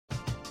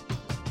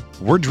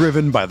We're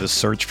driven by the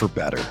search for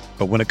better.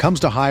 But when it comes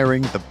to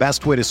hiring, the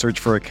best way to search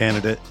for a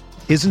candidate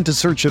isn't to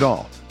search at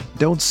all.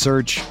 Don't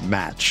search,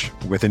 match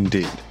with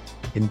Indeed.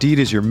 Indeed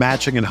is your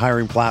matching and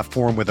hiring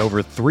platform with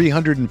over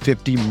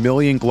 350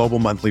 million global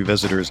monthly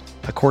visitors,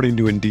 according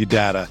to Indeed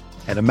data,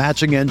 and a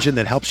matching engine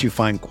that helps you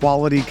find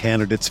quality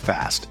candidates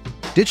fast.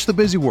 Ditch the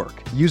busy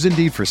work. Use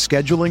Indeed for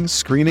scheduling,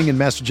 screening, and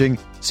messaging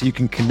so you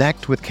can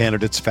connect with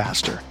candidates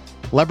faster.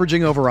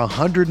 Leveraging over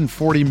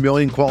 140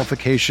 million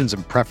qualifications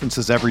and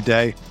preferences every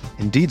day,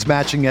 Indeed's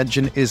matching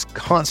engine is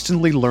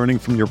constantly learning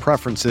from your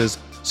preferences,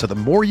 so the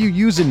more you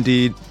use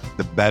Indeed,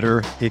 the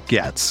better it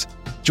gets.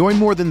 Join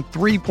more than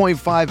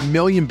 3.5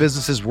 million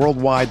businesses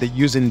worldwide that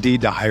use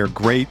Indeed to hire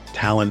great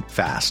talent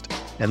fast.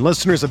 And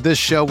listeners of this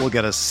show will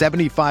get a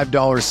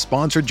 $75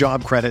 sponsored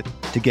job credit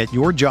to get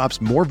your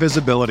jobs more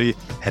visibility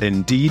at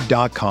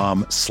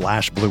Indeed.com/Blue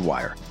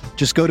Wire.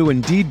 Just go to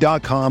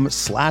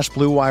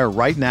Indeed.com/Blue Wire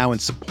right now and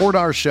support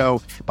our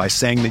show by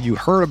saying that you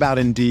heard about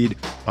Indeed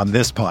on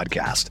this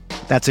podcast.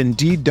 That's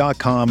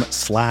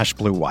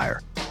Indeed.com/Blue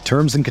Wire.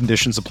 Terms and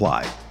conditions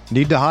apply.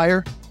 Need to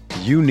hire?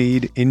 You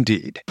need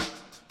Indeed.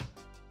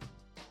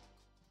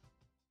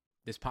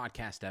 This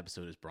podcast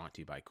episode is brought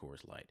to you by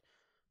Coors Light.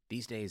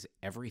 These days,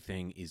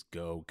 everything is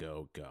go,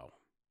 go, go.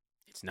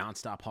 It's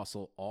nonstop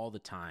hustle all the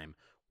time.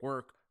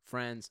 Work,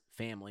 friends,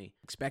 family,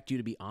 expect you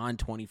to be on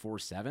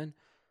 24/7.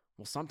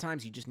 Well,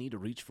 sometimes you just need to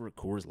reach for a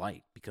Coors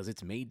Light because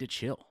it's made to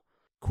chill.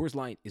 Coors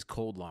Light is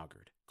cold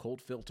lagered,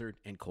 cold filtered,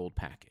 and cold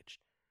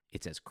packaged.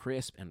 It's as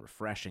crisp and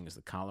refreshing as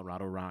the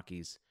Colorado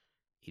Rockies.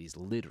 It is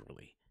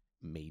literally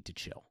made to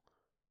chill.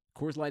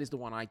 Coors Light is the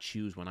one I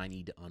choose when I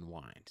need to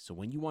unwind. So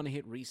when you want to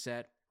hit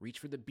reset, reach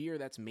for the beer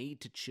that's made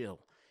to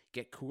chill.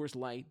 Get Coors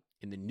Light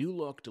in the new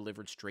look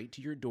delivered straight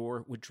to your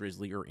door with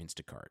Drizzly or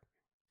Instacart.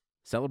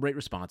 Celebrate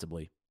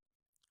responsibly.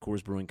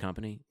 Coors Brewing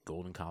Company,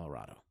 Golden,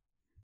 Colorado.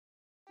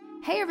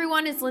 Hey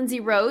everyone, it's Lindsay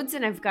Rhodes,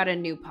 and I've got a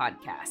new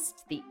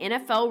podcast, The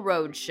NFL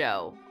Road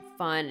Show.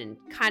 Fun and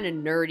kind of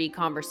nerdy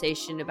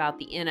conversation about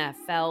the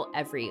NFL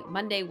every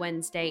Monday,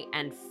 Wednesday,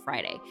 and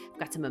Friday. I've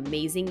got some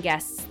amazing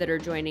guests that are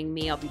joining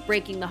me. I'll be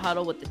breaking the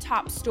huddle with the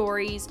top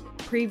stories,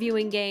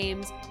 previewing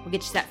games. We'll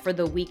get you set for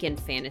the weekend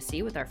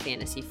fantasy with our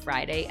Fantasy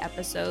Friday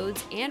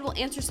episodes, and we'll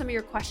answer some of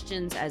your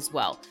questions as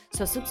well.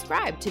 So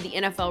subscribe to the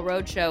NFL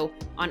Road Show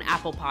on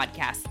Apple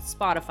Podcasts,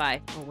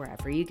 Spotify, or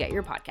wherever you get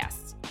your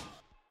podcasts.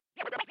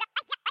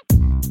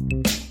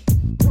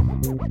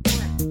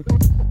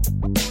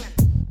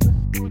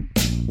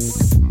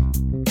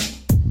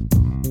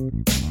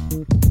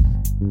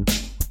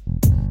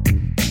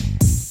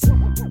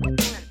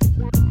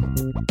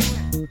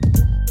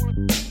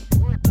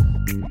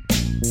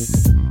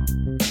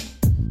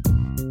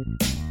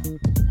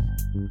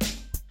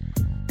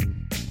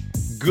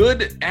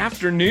 Good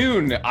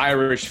afternoon,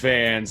 Irish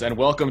fans, and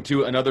welcome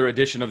to another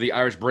edition of the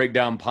Irish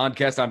Breakdown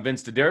podcast. I'm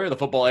Vince D'Addario, the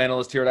football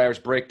analyst here at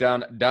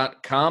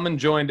irishbreakdown.com, and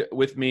joined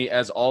with me,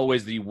 as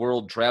always, the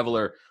world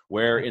traveler.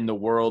 Where in the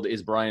world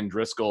is Brian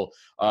Driscoll?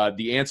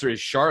 The answer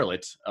is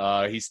Charlotte.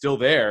 He's still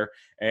there,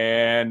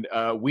 and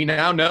we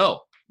now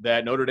know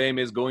that Notre Dame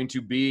is going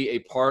to be a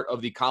part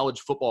of the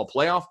college football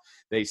playoff.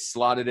 They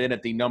slotted in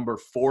at the number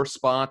 4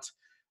 spot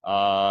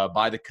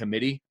by the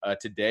committee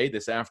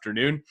this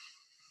afternoon.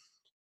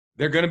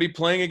 They're going to be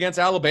playing against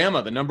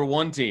Alabama, the number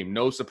 1 team.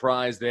 No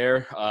surprise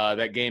there.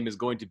 That game is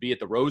going to be at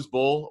the Rose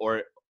Bowl,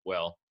 or,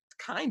 well,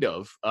 kind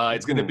of.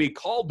 It's going to be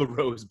called the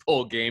Rose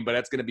Bowl game, but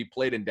that's going to be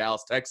played in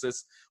Dallas,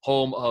 Texas,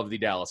 home of the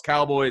Dallas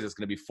Cowboys. It's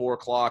going to be 4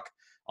 o'clock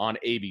on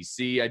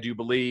ABC, I do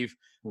believe.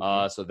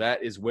 So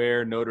that is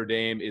where Notre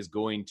Dame is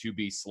going to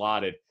be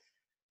slotted.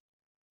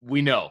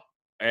 We know.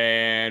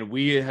 And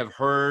we have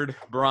heard,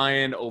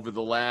 Brian, over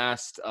the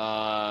last,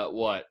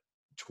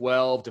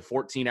 12 to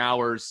 14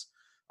 hours,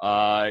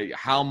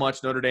 how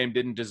much Notre Dame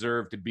didn't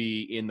deserve to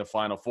be in the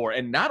Final Four.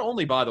 And not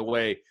only, by the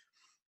way,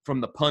 from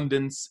the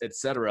pundits, et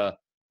cetera,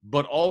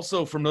 but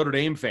also from Notre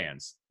Dame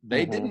fans.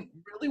 They didn't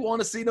really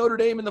want to see Notre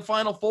Dame in the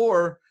Final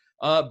Four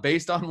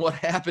based on what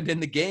happened in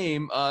the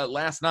game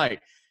last night.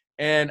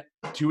 And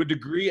to a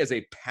degree, as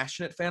a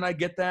passionate fan, I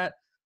get that.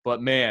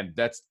 But, man,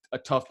 that's a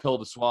tough pill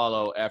to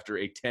swallow after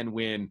a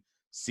 10-win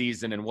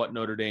season and what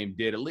Notre Dame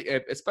did,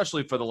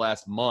 especially for the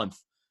last month.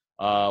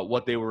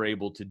 What they were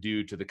able to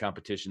do to the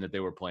competition that they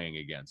were playing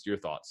against. Your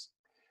thoughts?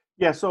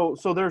 Yeah, so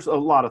there's a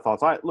lot of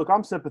thoughts.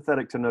 I'm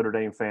sympathetic to Notre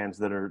Dame fans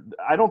that are –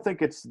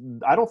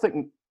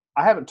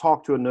 I haven't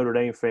talked to a Notre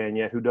Dame fan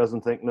yet who doesn't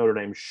think Notre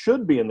Dame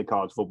should be in the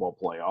college football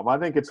playoff. I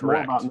think it's more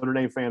about Notre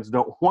Dame fans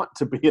don't want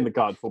to be in the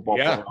college football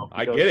playoff.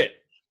 I get it.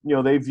 You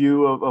know, they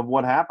view of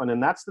what happened,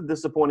 and that's the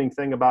disappointing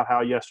thing about how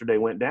yesterday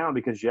went down,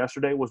 because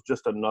yesterday was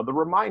just another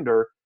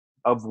reminder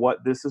of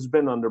what this has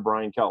been under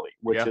Brian Kelly,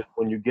 which is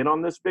when you get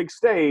on this big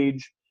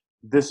stage,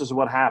 this is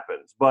what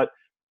happens. But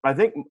I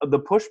think the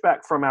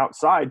pushback from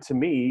outside, to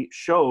me,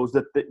 shows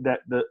that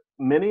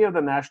many of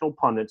the national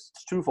pundits,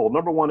 it's twofold.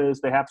 Number one is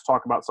they have to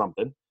talk about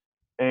something.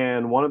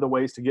 And one of the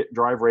ways to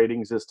drive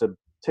ratings is to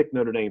tick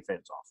Notre Dame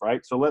fans off,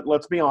 right? So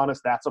let's be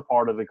honest, that's a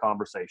part of the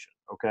conversation,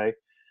 okay?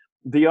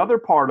 The other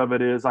part of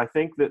it is I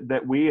think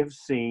that we have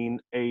seen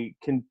a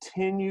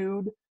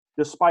continued,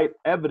 despite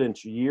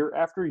evidence year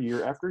after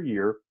year after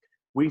year,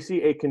 we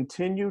see a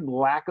continued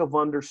lack of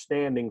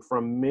understanding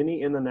from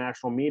many in the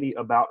national media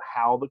about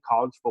how the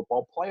College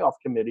Football Playoff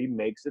Committee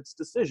makes its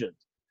decisions.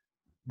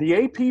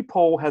 The AP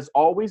poll has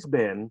always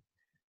been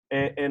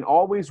and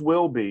always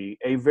will be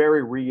a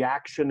very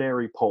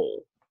reactionary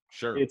poll.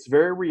 Sure. It's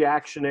very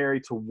reactionary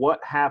to what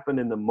happened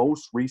in the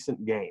most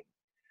recent game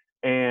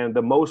and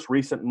the most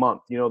recent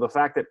month. You know, the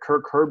fact that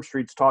Kirk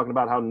Herbstreit's talking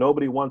about how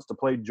nobody wants to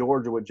play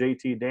Georgia with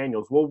JT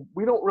Daniels. Well,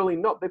 we don't really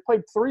know. They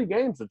played 3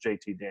 games with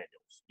JT Daniels.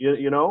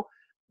 You know,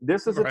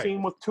 this is a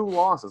team with 2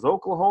 losses.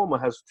 Oklahoma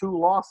has 2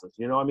 losses.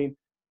 You know, I mean,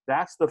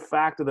 that's the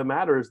fact of the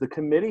matter is the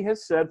committee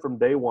has said from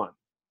day one,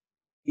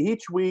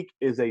 each week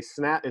is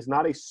not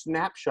a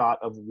snapshot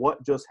of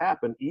what just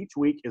happened. Each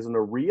week is a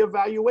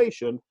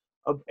reevaluation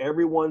of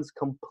everyone's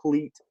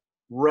complete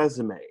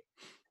resume.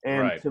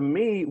 And to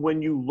me,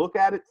 when you look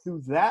at it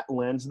through that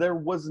lens, there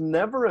was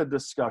never a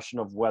discussion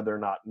of whether or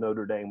not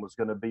Notre Dame was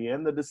going to be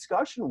in. The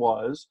discussion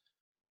was,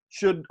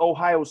 should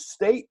Ohio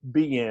State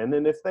be in?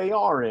 And if they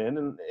are in,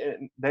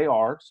 and they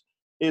are,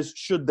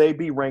 should they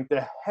be ranked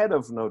ahead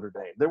of Notre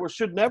Dame? There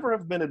should never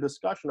have been a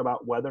discussion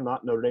about whether or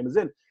not Notre Dame is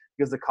in,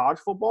 because the College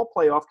Football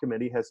Playoff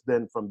Committee has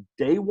been from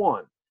day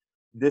one,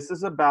 this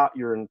is about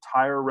your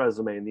entire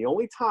resume. And the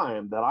only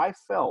time that I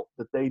felt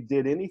that they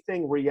did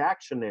anything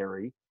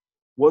reactionary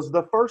was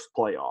the first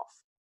playoff,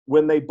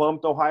 when they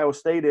bumped Ohio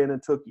State in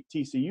and took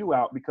TCU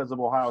out because of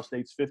Ohio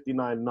State's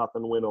 59-0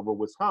 win over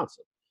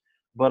Wisconsin.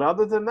 But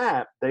other than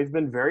that, they've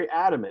been very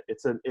adamant.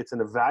 It's an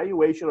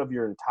evaluation of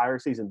your entire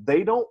season.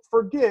 They don't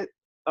forget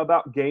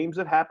about games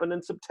that happen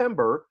in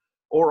September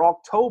or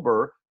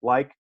October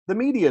like the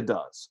media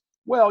does.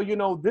 Well, you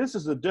know, this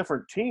is a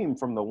different team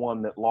from the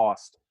one that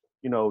lost,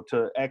 you know,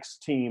 to X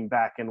team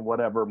back in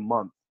whatever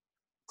month.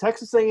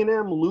 Texas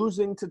A&M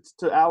losing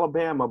to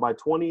Alabama by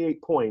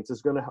 28 points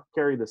is going to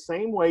carry the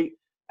same weight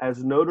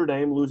as Notre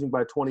Dame losing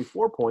by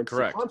 24 points to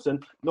Clemson,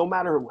 no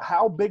matter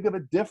how big of a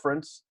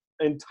difference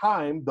in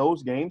time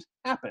those games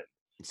happen.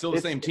 It's still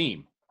the same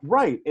team.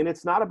 Right, and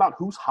it's not about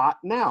who's hot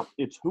now.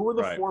 It's who are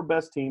the 4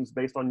 best teams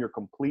based on your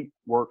complete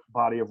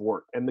body of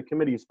work. And the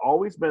committee has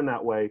always been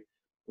that way.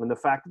 And the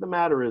fact of the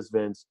matter is,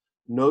 Vince,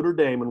 Notre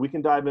Dame, and we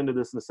can dive into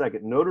this in a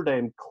second, Notre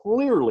Dame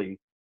clearly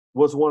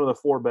was one of the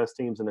 4 best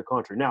teams in the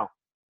country. Now,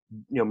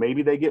 you know,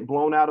 maybe they get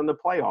blown out in the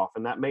playoff,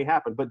 and that may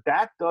happen, but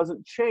that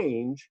doesn't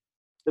change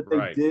that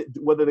they did,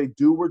 whether they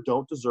do or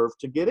don't deserve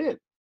to get in.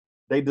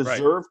 They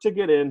deserve to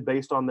get in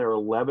based on their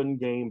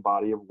 11-game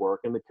body of work,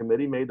 and the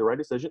committee made the right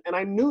decision. And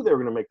I knew they were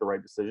going to make the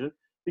right decision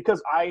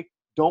because I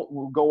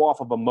don't go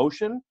off of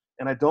emotion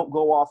and I don't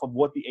go off of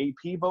what the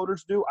AP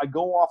voters do. I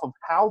go off of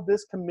how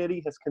this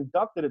committee has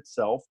conducted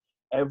itself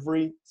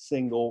every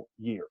single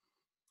year.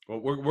 Well,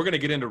 we're going to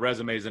get into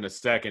resumes in a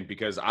second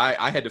because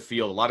I had to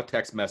field a lot of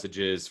text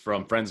messages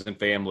from friends and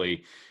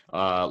family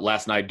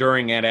last night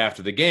during and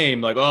after the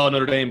game, like, oh,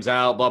 Notre Dame's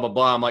out, blah, blah,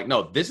 blah. I'm like,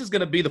 no, this is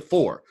going to be the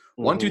 4.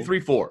 1, 2, 3,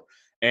 4.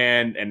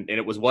 And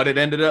it was what it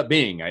ended up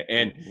being.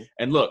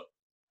 And look,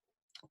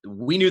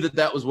 we knew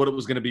that was what it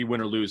was going to be, win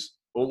or lose.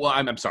 Well,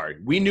 I'm sorry.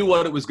 We knew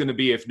what it was going to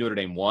be if Notre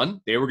Dame won.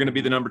 They were going to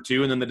be the number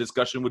 2, and then the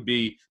discussion would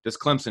be, does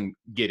Clemson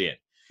get in?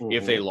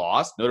 If they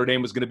lost, Notre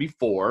Dame was going to be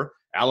 4.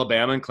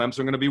 Alabama and Clemson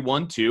are going to be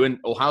 1, 2, and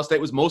Ohio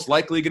State was most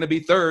likely going to be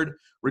 3rd,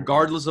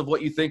 regardless of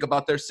what you think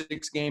about their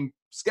 6-game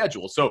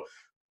schedule. So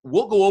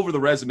we'll go over the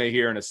resume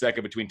here in a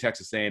second between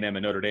Texas A&M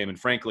and Notre Dame, and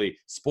frankly,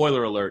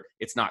 spoiler alert,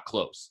 it's not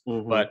close.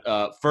 But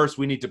first,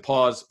 we need to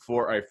pause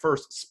for our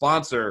first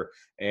sponsor,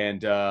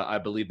 and I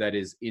believe that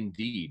is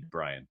Indeed,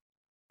 Brian.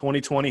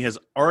 2020 has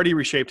already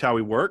reshaped how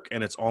we work,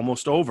 and it's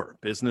almost over.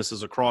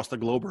 Businesses across the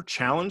globe are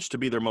challenged to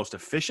be their most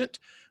efficient,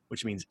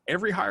 which means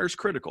every hire is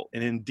critical,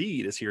 and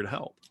Indeed is here to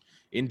help.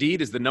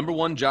 Indeed is the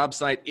 #1 job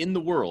site in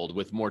the world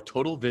with more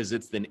total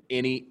visits than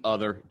any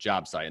other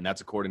job site, and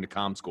that's according to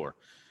ComScore.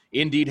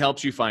 Indeed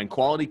helps you find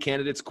quality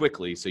candidates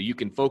quickly so you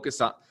can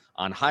focus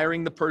on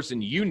hiring the person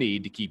you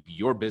need to keep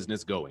your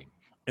business going.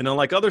 And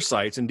unlike other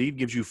sites, Indeed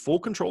gives you full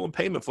control and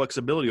payment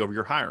flexibility over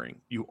your hiring.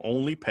 You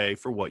only pay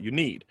for what you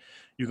need.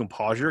 You can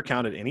pause your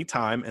account at any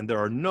time, and there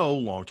are no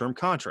long-term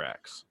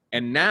contracts.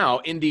 And now,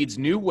 Indeed's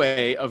new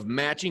way of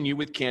matching you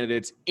with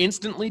candidates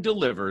instantly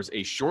delivers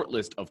a short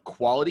list of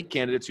quality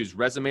candidates whose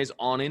resumes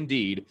on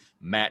Indeed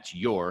match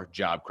your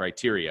job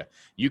criteria.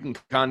 You can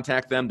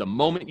contact them the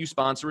moment you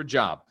sponsor a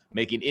job,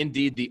 making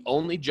Indeed the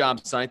only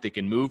job site that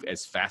can move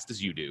as fast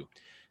as you do.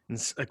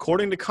 And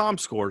according to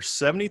ComScore,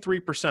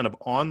 73% of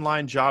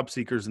online job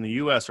seekers in the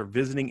U.S. are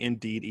visiting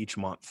Indeed each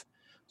month.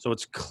 So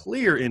it's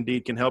clear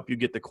Indeed can help you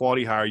get the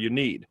quality hire you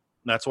need.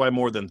 That's why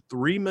more than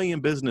 3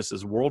 million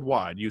businesses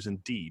worldwide use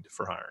Indeed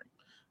for hiring.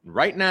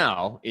 Right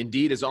now,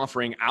 Indeed is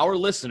offering our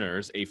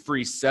listeners a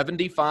free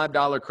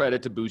 $75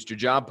 credit to boost your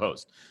job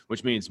post,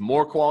 which means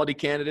more quality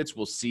candidates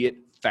will see it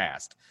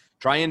fast.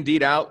 Try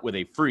Indeed out with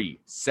a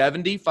free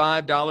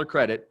 $75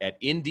 credit at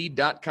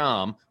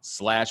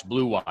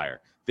Indeed.com/Blue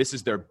Wire. This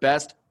is their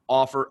best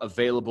offer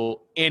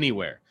available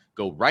anywhere.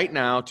 Go right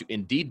now to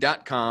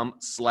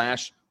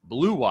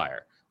Indeed.com/Blue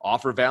Wire.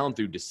 Offer valid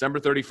through December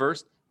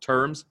 31st.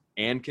 Terms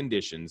and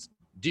conditions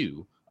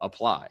do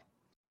apply.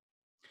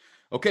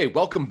 Okay,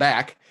 welcome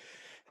back.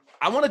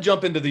 I want to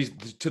jump into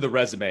the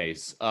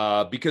resumes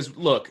because,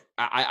 look,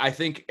 I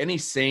think any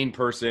sane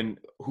person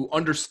who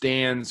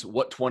understands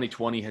what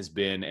 2020 has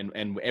been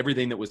and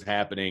everything that was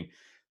happening,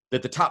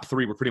 that the top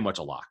three were pretty much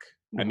a lock.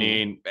 Mm-hmm. I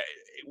mean,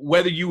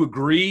 whether you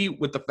agree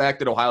with the fact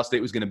that Ohio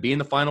State was going to be in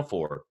the Final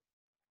Four,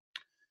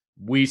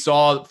 we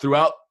saw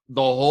throughout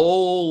the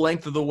whole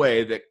length of the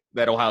way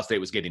that Ohio State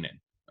was getting in,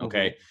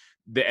 okay?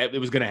 Mm-hmm. It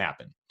was going to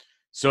happen.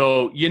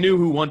 So you knew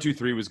who 1, 2,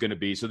 3 was going to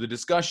be. So the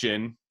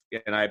discussion,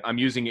 and I'm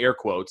using air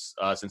quotes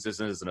since this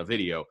isn't a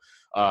video,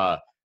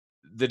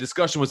 the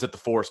discussion was at the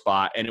 4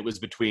 spot, and it was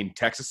between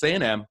Texas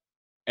A&M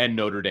and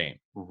Notre Dame.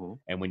 Mm-hmm.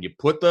 And when you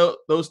put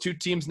those two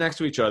teams next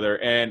to each other,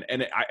 and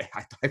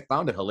I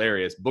found it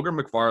hilarious. Booger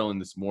McFarland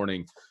this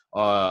morning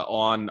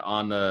on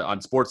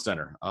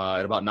SportsCenter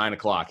at about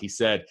 9:00, he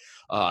said,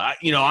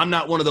 I'm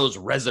not one of those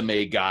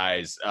resume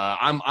guys.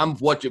 I'm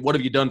what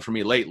have you done for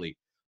me lately?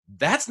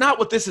 That's not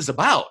what this is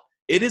about.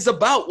 It is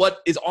about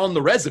what is on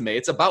the resume.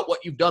 It's about what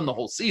you've done the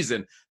whole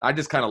season. I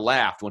just kind of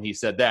laughed when he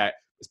said that,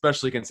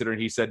 especially considering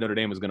he said Notre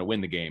Dame was going to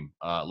win the game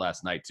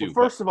last night too.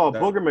 Well, first of all,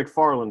 Booger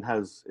McFarland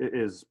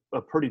is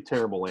a pretty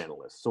terrible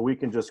analyst, so we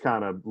can just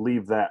kind of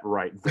leave that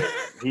right there.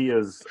 He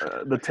is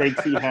the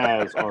takes he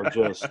has are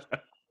just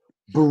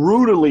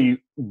brutally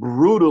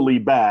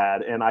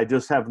bad, and I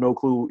just have no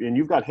clue. And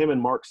you've got him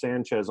and Mark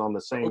Sanchez on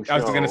the same show.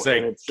 I was going to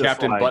say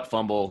Captain Butt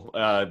Fumble.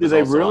 Do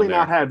they really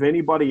not have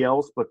anybody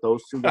else but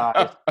those two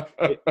guys?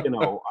 I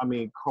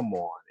mean, come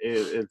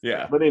on.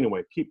 Yeah. But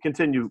anyway,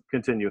 continue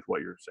with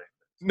what you're saying.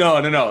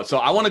 No. So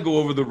I want to go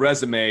over the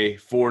resume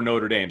for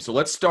Notre Dame. So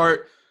let's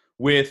start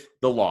with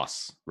the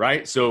loss,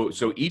 right? So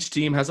each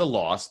team has a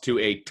loss to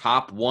a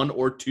top 1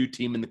 or 2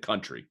 team in the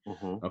country.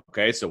 Mm-hmm.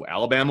 Okay, so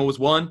Alabama was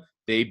 1.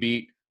 They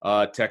beat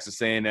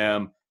Texas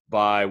A&M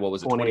by, what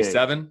was it,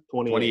 27?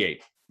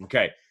 28.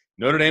 Okay.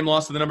 Notre Dame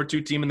lost to the number 2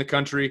 team in the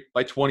country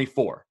by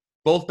 24.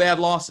 Both bad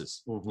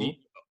losses. Mm-hmm.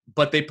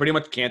 But they pretty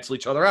much cancel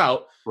each other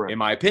out, right, in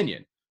my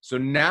opinion. So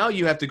now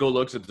you have to go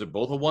look. So they're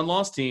both a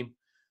 1-loss team.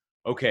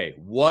 Okay,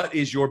 what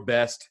is your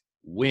best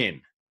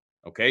win?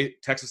 Okay,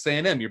 Texas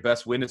A&M, your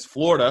best win is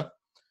Florida,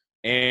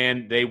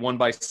 and they won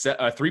by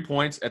 3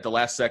 points at the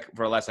last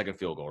second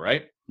field goal,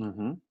 right?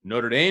 Mm-hmm.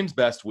 Notre Dame's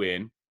best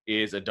win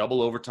is a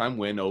double overtime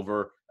win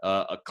over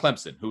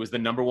Clemson, who is the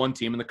number 1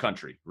 team in the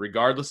country.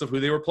 Regardless of who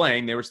they were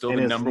playing, they were still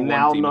the number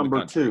 1 team in the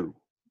country. Two.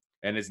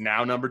 And is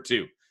now number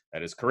 2.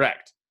 That is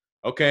correct.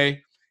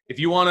 Okay, if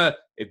you want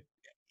to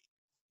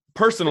 –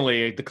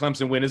 personally, the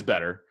Clemson win is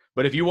better,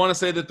 but if you want to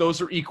say that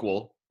those are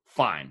equal,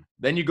 fine.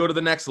 Then you go to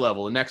the next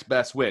level, the next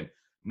best win.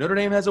 Notre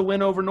Dame has a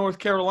win over North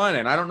Carolina,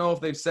 and I don't know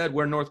if they've said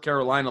where North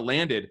Carolina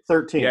landed.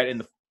 13.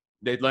 Yet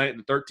they landed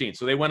in 13.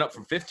 So they went up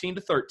from 15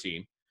 to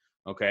 13,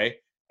 okay?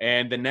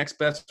 And the next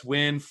best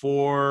win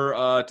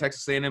for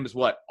Texas A&M is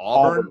what?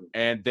 Auburn,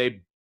 and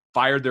they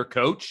fired their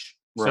coach.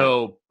 Right.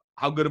 So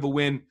how good of a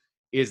win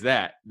is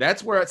that?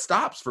 That's where it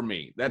stops for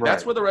me.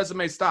 That's where the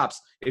resume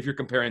stops if you're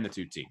comparing the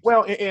two teams.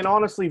 Well, and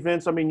honestly,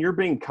 Vince, I mean, you're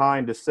being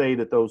kind to say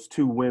that those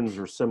 2 wins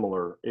are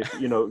similar,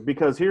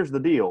 because here's the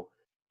deal.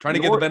 Trying to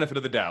get the benefit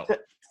of the doubt.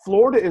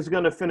 Florida is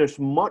going to finish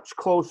much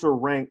closer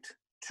ranked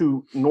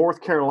to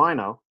North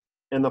Carolina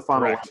in the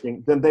final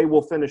ranking than they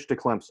will finish to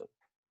Clemson.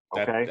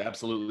 Okay, that's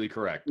absolutely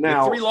correct.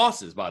 Now, 3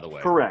 losses, by the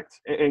way.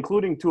 Correct,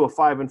 including to a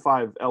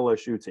 5-5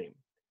 LSU team.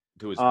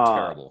 Who was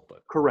terrible,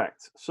 but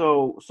correct.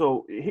 So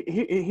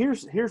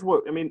here's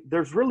what I mean.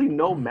 There's really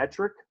no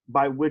metric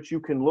by which you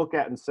can look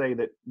at and say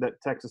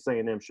that Texas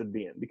A&M should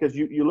be in, because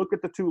you look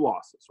at the 2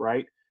 losses,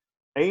 right?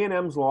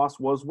 A&M's loss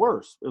was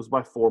worse. It was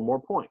by 4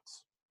 more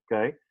points.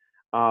 Okay,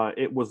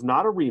 it was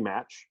not a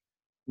rematch.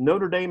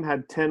 Notre Dame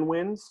had 10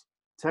 wins.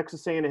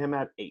 Texas A&M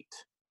had 8.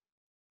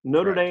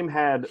 Notre Dame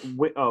had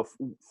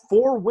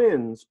 4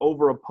 wins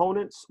over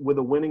opponents with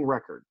a winning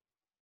record.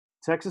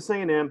 Texas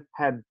A&M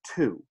had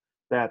 2.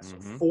 That's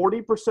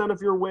 40%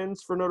 of your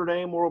wins for Notre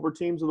Dame were over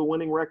teams with a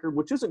winning record,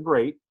 which isn't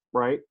great,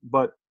 right?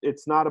 But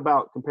it's not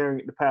about comparing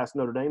it to past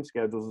Notre Dame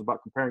schedules. It's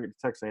about comparing it to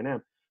Texas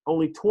A&M.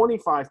 Only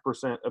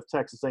 25% of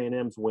Texas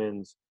A&M's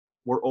wins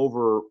were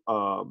over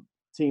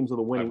teams with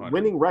a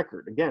winning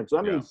record. Again, so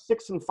that means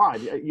 6 and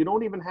 5. You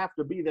don't even have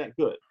to be that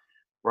good,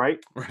 right?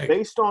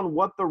 Based on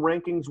what the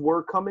rankings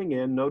were coming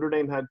in, Notre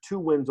Dame had 2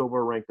 wins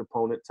over a ranked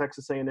opponent.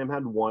 Texas A&M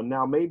had 1.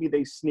 Now, maybe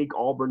they sneak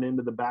Auburn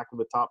into the back of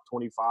the top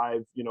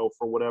 25,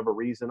 for whatever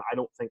reason. I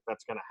don't think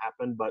that's going to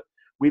happen, but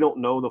we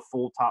don't know the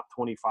full top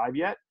 25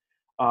 yet.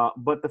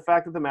 But the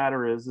fact of the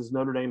matter is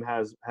Notre Dame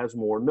has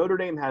more. Notre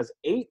Dame has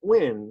 8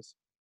 wins.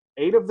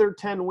 8 of their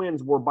 10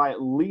 wins were by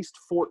at least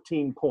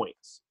 14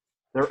 points.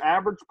 Their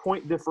average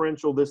point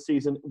differential this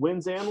season,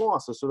 wins and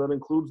losses, so that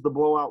includes the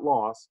blowout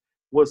loss,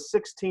 was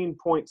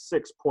 16.6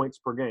 points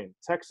per game.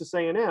 Texas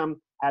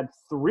A&M had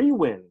 3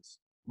 wins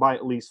by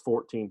at least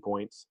 14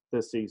 points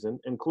this season,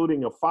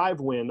 including a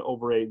 5-win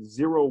over a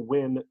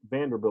 0-win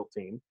Vanderbilt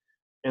team.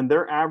 and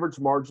their average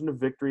margin of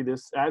victory,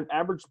 this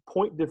average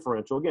point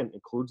differential, again,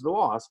 includes the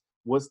loss,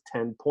 was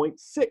 10.6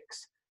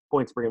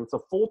 points per game. It's a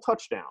full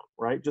touchdown,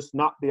 right? Just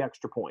not the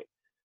extra point.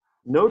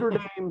 Notre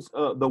Dame's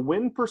the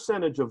win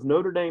percentage of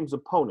Notre Dame's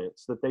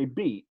opponents that they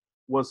beat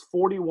was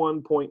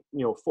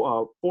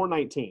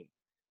 419.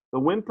 The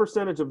win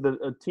percentage of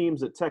the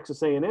teams that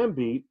Texas A&M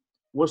beat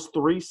was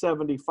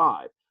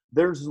 375.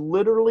 There's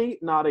literally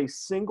not a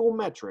single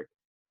metric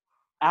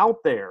out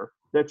there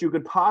that you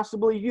could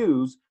possibly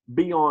use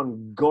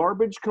beyond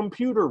garbage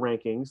computer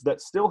rankings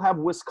that still have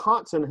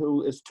Wisconsin,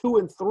 who is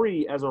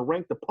 2-3 as a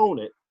ranked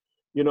opponent,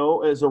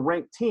 as a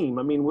ranked team.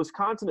 I mean,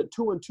 Wisconsin at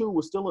 2-2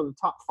 was still in the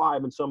top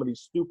 5 in some of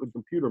these stupid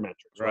computer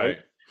metrics, right?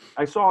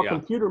 I saw a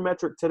computer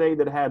metric today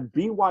that had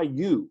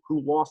BYU,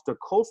 who lost to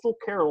Coastal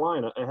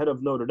Carolina, ahead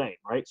of Notre Dame,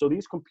 right? So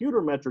these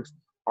computer metrics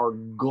are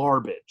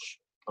garbage,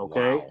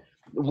 okay? Wow.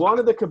 One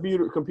of the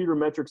computer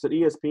metrics that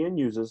ESPN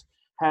uses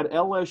had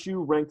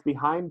LSU ranked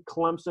behind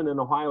Clemson and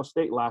Ohio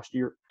State last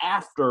year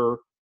after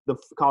the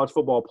college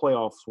football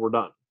playoffs were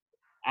done,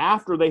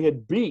 after they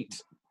had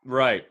beat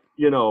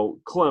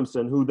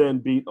Clemson, who then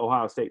beat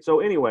Ohio State.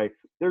 So anyway,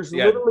 there's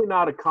literally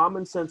not a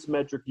common sense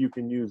metric you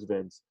can use,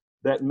 Vince,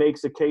 that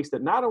makes a case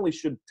that not only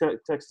should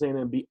Texas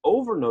A&M be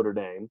over Notre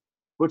Dame,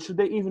 but should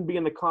they even be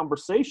in the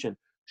conversation?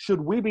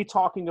 Should we be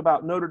talking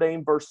about Notre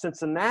Dame versus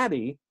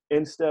Cincinnati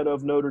instead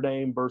of Notre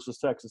Dame versus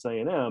Texas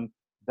A&M?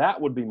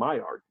 That would be my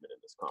argument in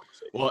this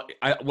conversation. Well,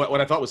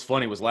 what I thought was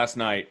funny was last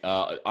night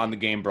on the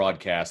game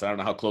broadcast. I don't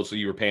know how closely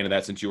you were paying to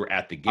that since you were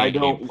at the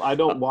game. I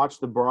don't watch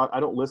I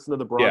don't listen to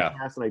the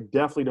broadcast, and I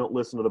definitely don't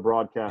listen to the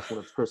broadcast when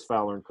it's Chris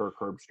Fowler and Kirk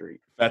Herbstreit.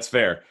 That's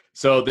fair.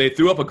 So they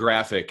threw up a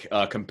graphic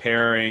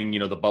comparing,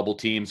 the bubble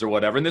teams or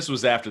whatever, and this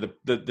was after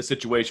the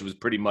situation was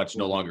pretty much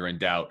no longer in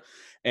doubt.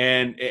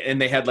 And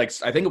they had I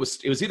think it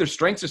was either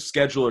strength of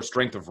schedule or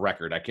strength of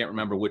record. I can't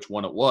remember which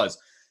one it was,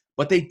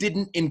 but they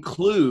didn't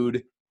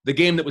include the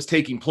game that was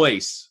taking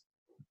place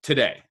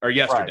today or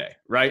yesterday,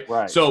 right?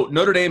 So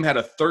Notre Dame had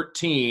a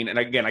 13, and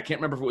again, I can't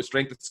remember if it was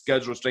strength of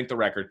schedule or strength of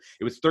record.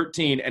 It was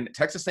 13, and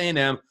Texas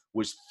A&M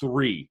was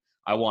 3,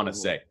 I want to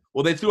say.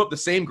 Well, they threw up the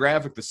same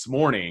graphic this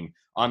morning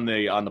on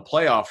the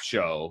playoff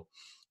show,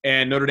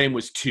 and Notre Dame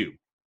was 2,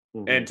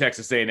 and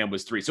Texas A&M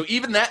was 3. So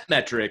even that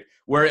metric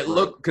where it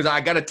looked – because I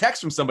got a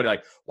text from somebody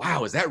like,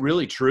 wow, is that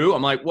really true?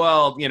 I'm like,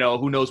 well,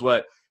 who knows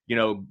what –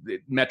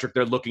 metric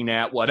they're looking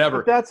at, whatever.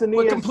 But that's an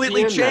ESPN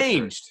completely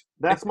changed.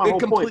 That's my whole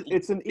point.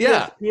 It's an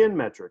ESPN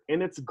metric,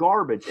 and it's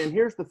garbage. And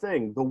here's the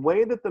thing. The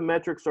way that the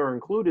metrics are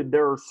included,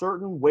 there are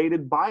certain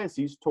weighted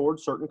biases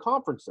towards certain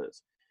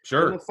conferences.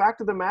 Sure. And the fact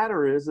of the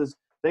matter is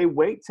they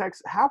weight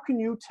Texas. How can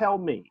you tell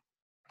me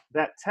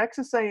that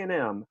Texas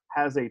A&M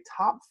has a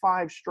top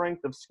 5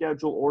 strength of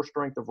schedule or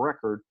strength of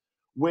record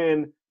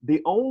when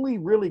the only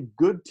really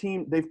good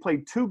team – they've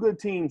played 2 good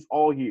teams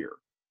all year.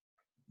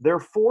 Their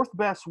 4th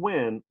best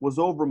win was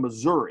over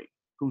Missouri,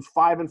 who's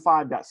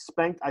 5-5, got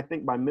spanked, I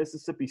think, by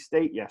Mississippi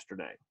State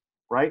yesterday,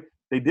 right?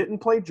 They didn't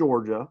play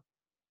Georgia,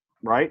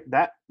 right?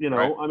 That,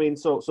 right. I mean,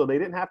 so they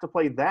didn't have to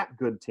play that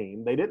good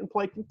team. They didn't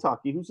play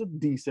Kentucky, who's a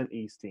decent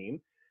East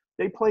team.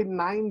 They played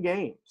 9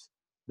 games.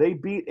 They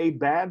beat a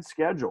bad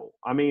schedule.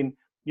 I mean,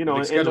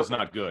 the schedule's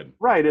not good.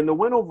 Right, and the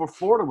win over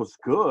Florida was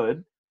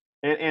good.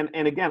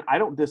 And again, I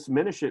don't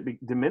diminish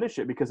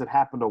it because it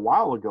happened a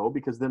while ago,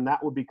 because then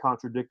that would be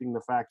contradicting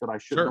the fact that I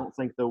don't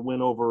think the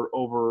win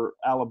over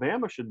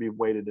Alabama should be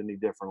weighted any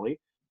differently.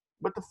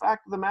 But the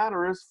fact of the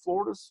matter is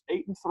Florida's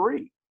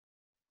 8-3.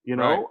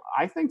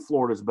 I think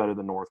Florida's better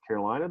than North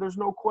Carolina. There's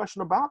no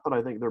question about that.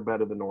 I think they're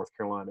better than North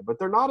Carolina, but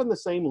they're not in the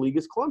same league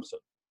as Clemson.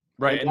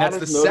 Right, and that's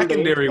the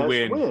secondary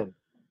win.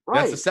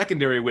 Right. That's the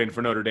secondary win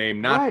for Notre Dame,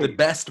 not the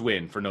best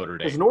win for Notre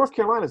Dame. Because North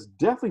Carolina's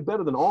definitely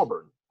better than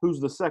Auburn, who's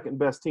the second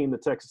best team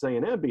that Texas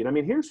A&M beat. I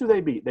mean, here's who they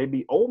beat. They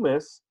beat Ole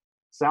Miss,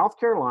 South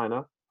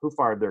Carolina, who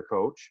fired their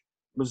coach,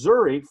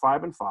 Missouri,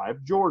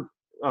 5-5, Georgia.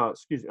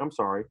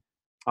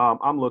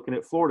 I'm looking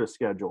at Florida's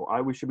schedule.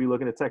 We should be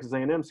looking at Texas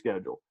A&M's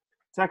schedule.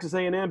 Texas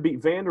A&M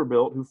beat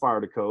Vanderbilt, who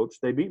fired a coach.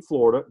 They beat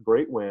Florida,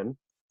 great win.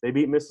 They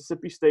beat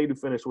Mississippi State, who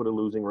finished with a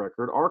losing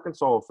record.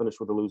 Arkansas, who finished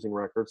with a losing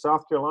record.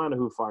 South Carolina,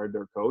 who fired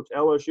their coach.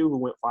 LSU, who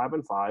went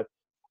 5-5.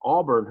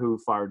 Auburn, who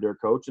fired their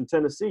coach. And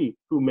Tennessee,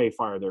 who may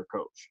fire their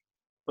coach.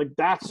 Like,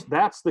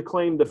 that's the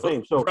claim to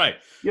fame. So,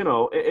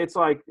 it's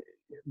like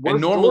 – And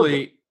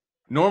normally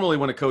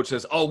when a coach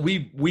says, oh,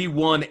 we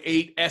won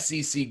 8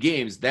 SEC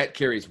games, that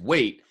carries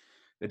weight.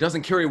 It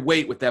doesn't carry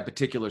weight with that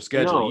particular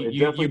schedule. No,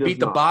 you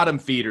beat the bottom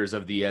feeders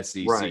of the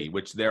SEC,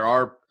 which there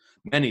are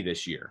many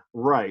this year.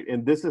 Right,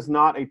 and this is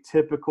not a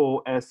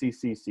typical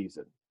SEC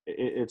season.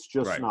 It's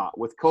just not.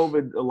 With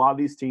COVID, a lot of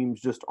these teams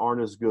just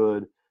aren't as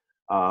good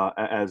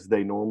as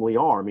they normally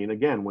are. I mean,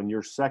 again, when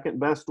your second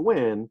best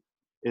win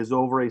is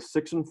over a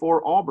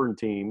 6-4 Auburn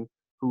team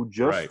who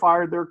just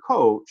fired their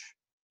coach,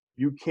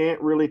 you can't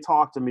really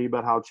talk to me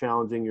about how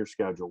challenging your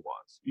schedule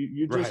was.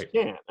 You just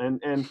can't.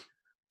 And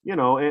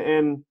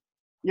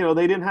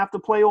they didn't have to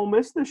play Ole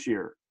Miss this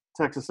year,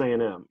 Texas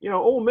A&M.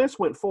 Ole Miss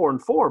went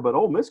 4-4, but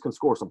Ole Miss can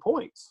score some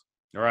points.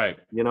 All right.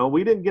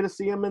 We didn't get to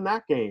see them in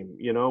that game.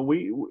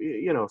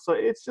 So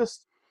it's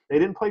just they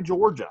didn't play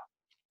Georgia.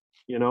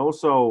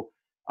 So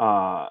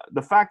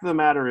the fact of the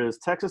matter is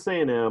Texas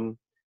A&M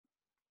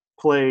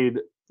played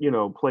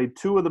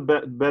two of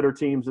the better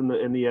teams in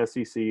the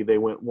SEC. They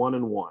went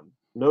 1-1.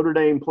 Notre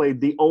Dame played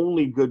the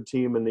only good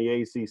team in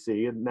the ACC,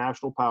 a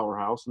national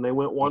powerhouse, and they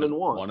went 1-1.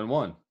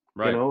 1-1.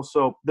 Right.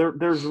 So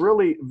there's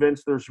really,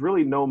 Vince, there's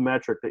really no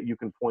metric that you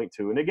can point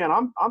to. And again,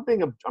 I'm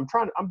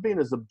being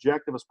as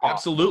objective as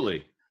possible.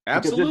 Absolutely.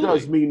 Because it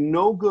does me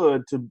no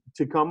good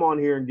to come on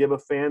here and give a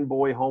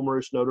fanboy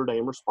homerish Notre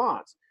Dame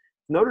response.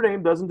 Notre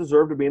Dame doesn't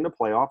deserve to be in the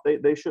playoff.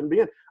 They shouldn't be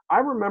in. I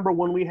remember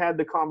when we had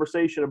the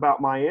conversation about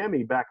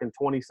Miami back in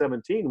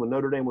 2017 when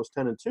Notre Dame was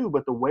 10-2,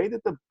 but the way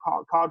that the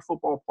college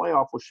football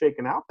playoff was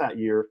shaken out that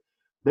year,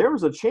 there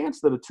was a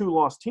chance that a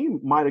two-loss team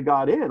might have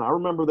got in. I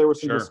remember there was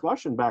some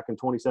discussion back in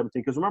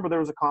 2017 because remember there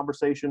was a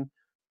conversation,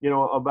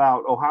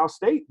 about Ohio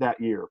State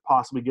that year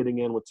possibly getting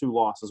in with 2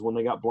 losses when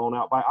they got blown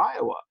out by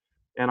Iowa.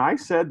 And I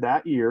said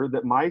that year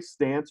that my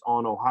stance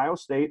on Ohio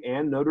State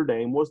and Notre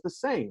Dame was the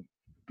same.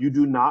 You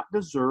do not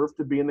deserve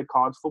to be in the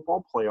college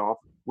football playoff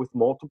with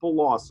multiple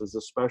losses,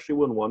 especially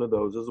when one of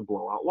those is a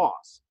blowout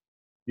loss.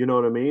 You know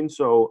what I mean?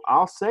 So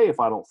I'll say if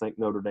I don't think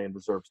Notre Dame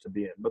deserves to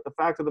be in. But the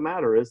fact of the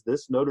matter is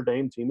this Notre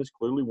Dame team is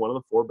clearly one of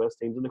the 4 best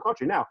teams in the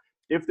country. Now,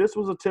 if this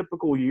was a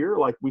typical year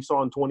like we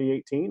saw in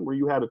 2018 where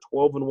you had a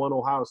 12-1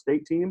 Ohio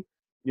State team,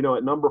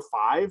 at number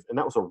 5, and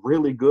that was a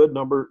really good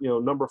number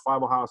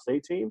 5 Ohio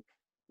State team,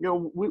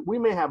 we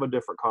may have a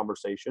different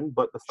conversation.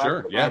 But the fact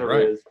of the matter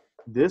is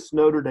this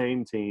Notre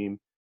Dame team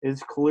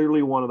is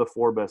clearly one of the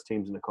 4 best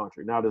teams in the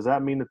country. Now, does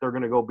that mean that they're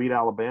going to go beat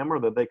Alabama or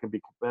that they can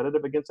be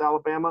competitive against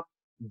Alabama?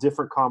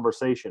 Different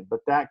conversation. But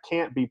that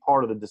can't be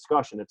part of the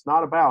discussion. It's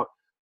not about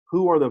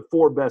who are the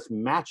 4 best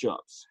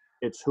matchups.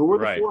 It's who are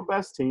the 4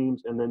 best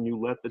teams, and then you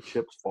let the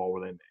chips fall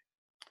where they may.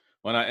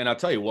 Well, and I'll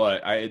tell you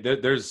what,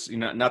 there's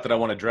not that I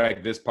want to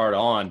drag this part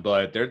on,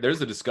 but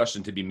there's a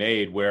discussion to be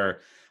made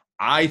where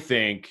I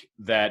think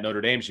that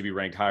Notre Dame should be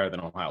ranked higher than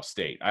Ohio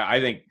State.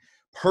 I think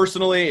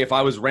personally, if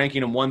I was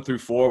ranking them 1 through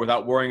 4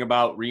 without worrying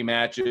about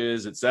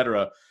rematches, et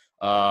cetera,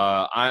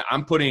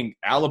 I'm putting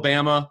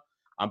Alabama,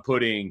 I'm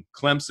putting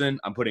Clemson,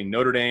 I'm putting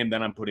Notre Dame,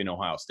 then I'm putting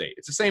Ohio State.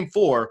 It's the same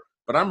 4,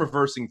 but I'm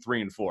reversing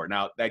 3 and 4.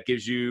 Now, that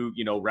gives you,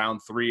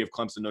 round 3 of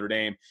Clemson, Notre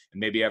Dame, and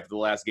maybe after the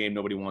last game,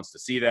 nobody wants to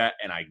see that,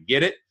 and I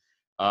get it.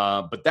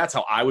 But that's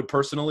how I would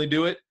personally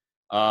do it.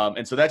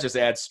 And so that just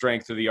adds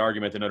strength to the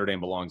argument that Notre Dame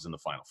belongs in the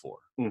Final 4.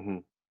 Mm-hmm.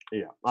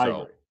 Yeah, I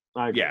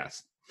agree.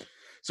 Yes.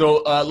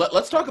 So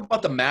let's talk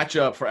about the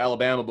matchup for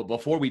Alabama. But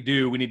before we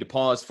do, we need to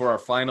pause for our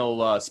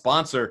final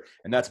sponsor,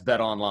 and that's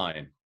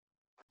BetOnline.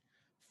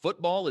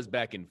 Football is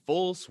back in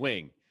full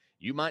swing.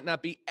 You might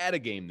not be at a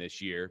game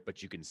this year,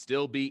 but you can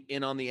still be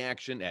in on the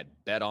action at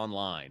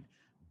BetOnline.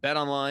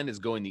 BetOnline is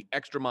going the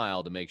extra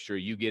mile to make sure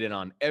you get in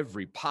on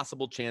every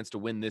possible chance to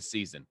win this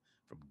season.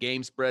 From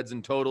game spreads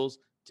and totals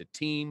to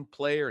team,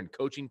 player, and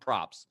coaching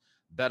props,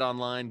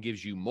 BetOnline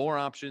gives you more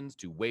options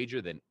to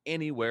wager than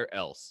anywhere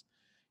else.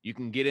 You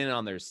can get in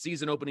on their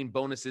season-opening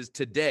bonuses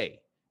today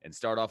and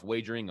start off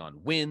wagering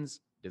on wins,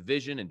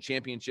 division, and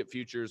championship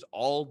futures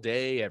all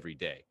day, every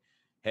day.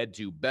 Head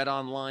to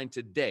BetOnline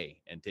today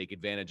and take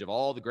advantage of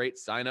all the great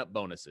sign-up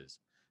bonuses.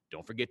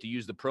 Don't forget to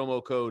use the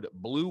promo code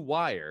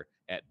BLUEWIRE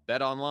at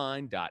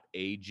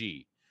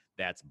betonline.ag.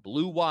 That's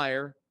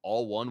BLUEWIRE,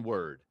 all one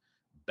word.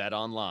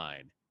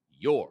 BetOnline,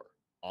 your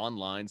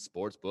online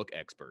sportsbook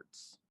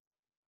experts.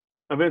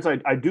 Vince,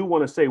 I do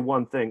want to say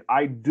one thing.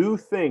 I do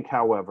think,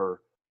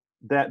 however,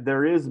 that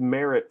there is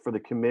merit for the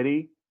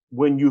committee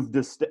when you've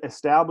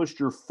established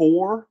your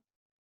 4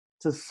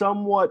 to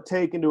somewhat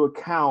take into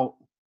account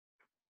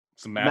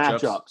some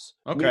matchups.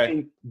 Okay.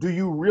 Meaning, do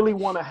you really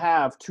want to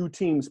have 2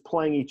 teams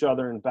playing each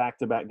other in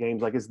back-to-back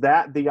games? Like, is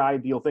that the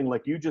ideal thing?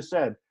 Like you just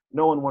said,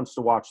 no one wants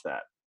to watch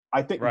that.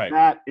 I think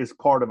that is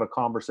part of a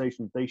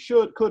conversation that they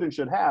could and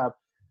should have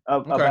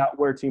about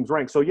where teams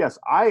rank. So, yes,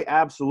 I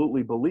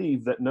absolutely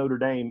believe that Notre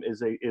Dame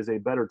is a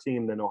better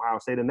team than Ohio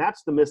State, and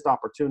that's the missed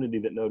opportunity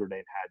that Notre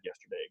Dame had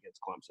yesterday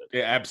against Clemson.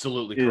 Yeah,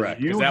 absolutely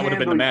correct, because that would have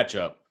been the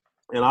matchup.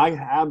 And I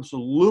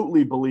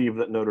absolutely believe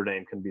that Notre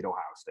Dame can beat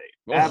Ohio State.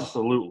 Oh.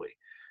 Absolutely.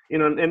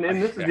 And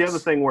this is the other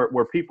thing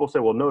where people say,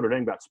 well, Notre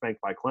Dame got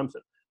spanked by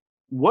Clemson.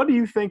 What do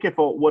you think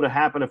would have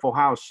happened if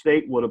Ohio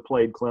State would have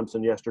played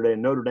Clemson yesterday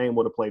and Notre Dame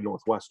would have played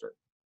Northwestern?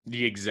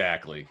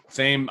 Exactly.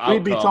 Same outcome.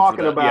 We'd be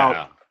talking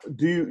about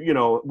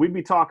we'd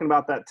be talking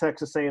about that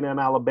Texas A&M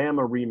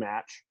Alabama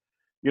rematch.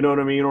 You know what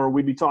I mean? Or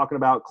we'd be talking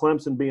about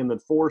Clemson being the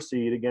 4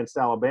 seed against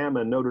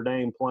Alabama and Notre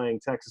Dame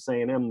playing Texas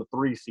A&M the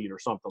 3 seed or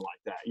something like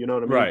that. You know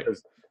what I mean? Right.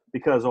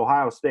 Because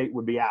Ohio State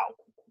would be out.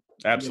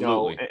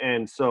 Absolutely.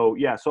 And so,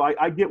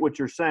 I get what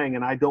you're saying,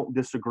 and I don't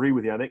disagree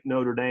with you. I think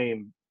Notre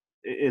Dame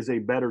is a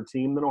better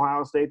team than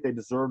Ohio State. They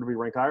deserve to be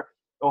ranked higher.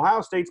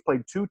 Ohio State's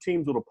played 2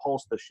 teams with a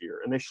pulse this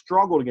year, and they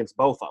struggled against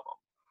both of them.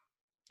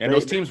 And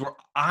those teams were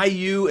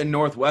IU and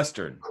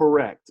Northwestern.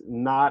 Correct.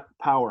 Not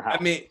powerhouse.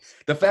 I mean,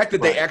 the fact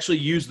that they actually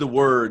use the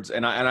words,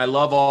 and I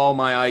love all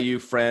my IU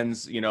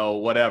friends,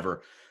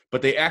 whatever.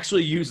 but they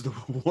actually use the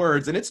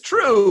words, and it's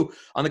true,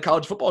 on the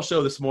college football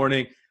show this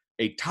morning,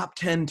 a top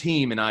 10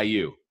 team in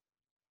IU.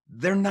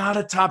 They're not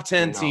a top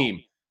 10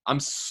 team. I'm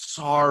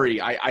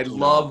sorry. I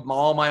love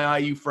all my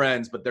IU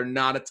friends, but they're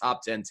not a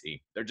top 10 team.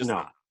 They're just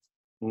not.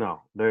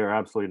 No, they're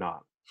absolutely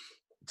not.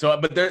 So,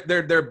 but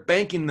they're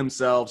banking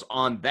themselves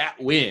on that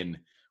win,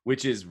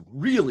 which is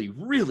really,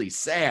 really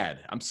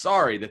sad. I'm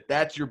sorry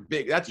that's your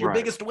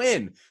biggest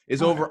win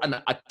is over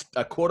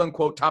a quote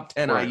unquote top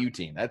 10 IU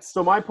team.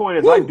 So my point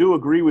is, I do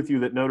agree with you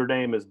that Notre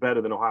Dame is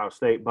better than Ohio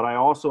State, but I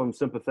also am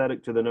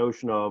sympathetic to the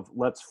notion of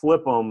let's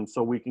flip them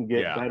so we can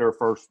get better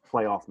first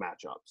playoff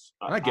matchups.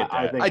 I get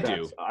that. I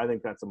do. I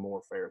think that's a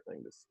more fair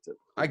thing to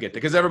I get that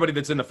because everybody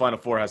that's in the Final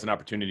Four has an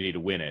opportunity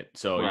to win it.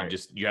 So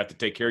you have to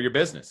take care of your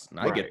business. And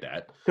I get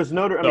that. Because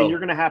you're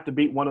going to have to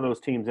beat one of those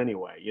teams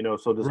anyway.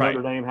 So does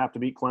Notre Dame have to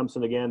beat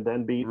Clemson again,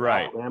 then beat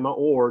Alabama,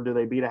 or do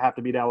they have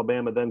to beat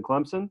Alabama then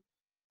Clemson?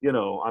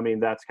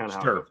 That's kind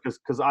of how it is.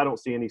 Because I don't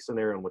see any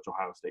scenario in which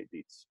Ohio State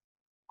beats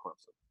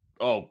Clemson.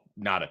 Oh,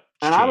 not a chance.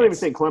 And I don't even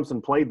think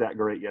Clemson played that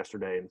great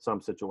yesterday in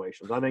some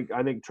situations. I think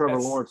Trevor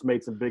Lawrence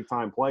made some big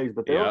time plays,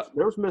 but there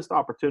was missed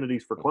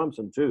opportunities for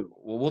Clemson too.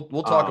 Well,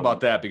 we'll talk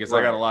about that because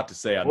I got a lot to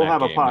say on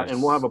that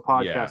game. We'll have a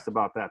podcast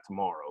about that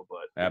tomorrow.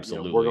 But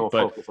absolutely, we're going to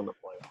focus on the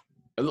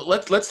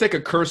playoff. Let's take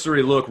a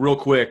cursory look real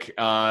quick.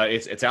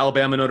 It's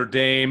Alabama, Notre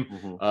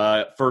Dame.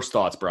 First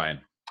thoughts,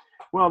 Brian.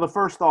 Well, the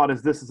first thought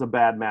is this is a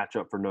bad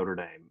matchup for Notre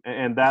Dame,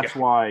 and that's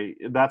why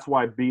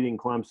beating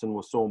Clemson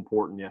was so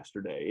important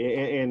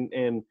yesterday.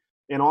 And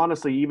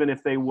honestly, even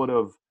if they would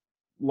have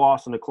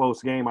lost in a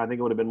close game, I think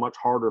it would have been much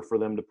harder for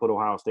them to put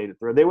Ohio State at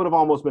 3. They would have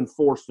almost been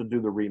forced to do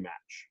the rematch.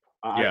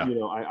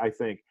 I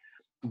think.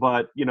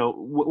 But,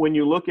 when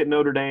you look at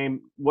Notre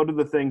Dame, what are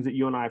the things that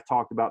you and I have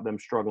talked about them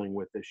struggling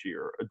with this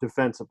year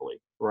defensively,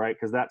 right?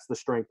 Because that's the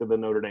strength of the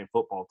Notre Dame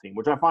football team,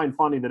 which I find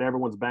funny that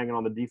everyone's banging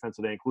on the defense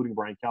today, including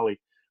Brian Kelly,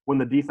 when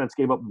the defense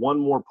gave up one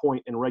more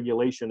point in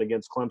regulation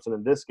against Clemson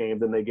in this game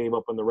than they gave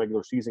up in the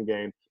regular season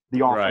game.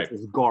 The offense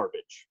is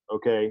garbage,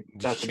 okay?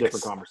 That's a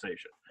different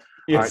conversation.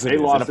 Yes, they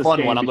lost this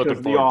game I'm because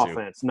of the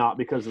offense, not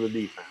because of the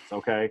defense,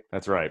 okay?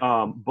 That's right.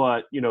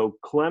 But,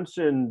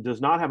 Clemson does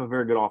not have a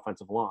very good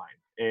offensive line,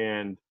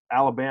 and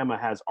Alabama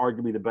has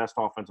arguably the best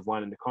offensive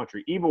line in the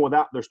country, even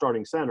without their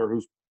starting center,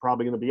 who's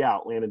probably going to be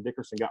out. Landon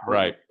Dickerson got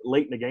hurt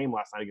late in the game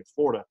last night against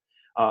Florida.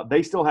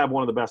 They still have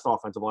one of the best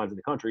offensive lines in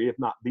the country, if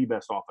not the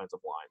best offensive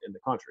line in the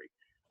country.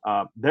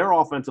 Their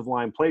offensive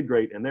line played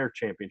great in their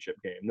championship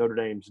game. Notre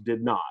Dame's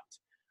did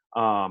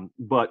not.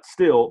 But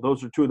still,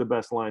 those are two of the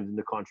best lines in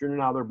the country, and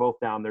now they're both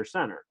down their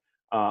center.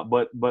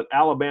 But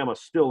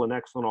Alabama's still an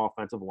excellent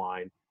offensive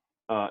line.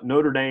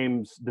 Notre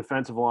Dame's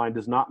defensive line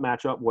does not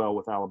match up well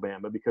with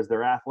Alabama because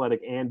they're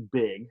athletic and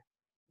big.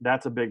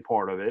 That's a big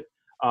part of it.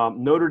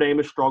 Notre Dame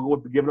has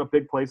struggled with giving up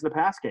big plays in the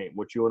pass game,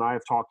 which you and I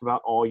have talked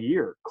about all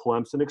year.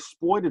 Clemson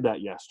exploited that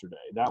yesterday.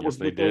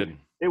 They did.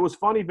 It was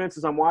funny, Vince,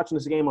 as I'm watching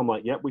this game, I'm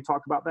like, yep, we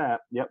talked about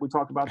that. Yep, we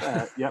talked about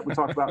that. Yep, we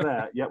talked about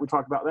that. Yep, we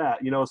talked about that.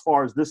 As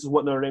far as this is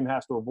what Notre Dame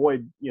has to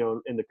avoid,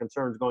 in the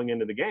concerns going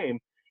into the game.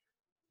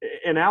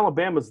 And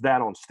Alabama's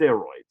that on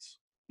steroids.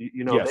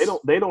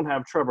 They don't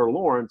have Trevor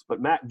Lawrence,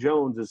 but Mac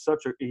Jones is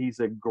he's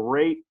a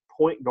great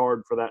point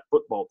guard for that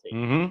football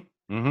team.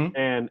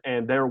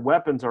 And their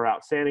weapons are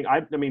outstanding. I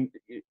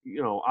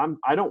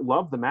don't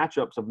love the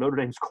matchups of Notre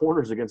Dame's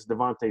corners against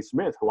Devontae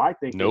Smith, who I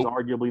think is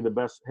arguably the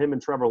best. Him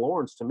and Trevor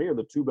Lawrence, to me, are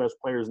the two best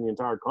players in the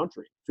entire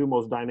country, two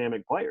most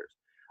dynamic players.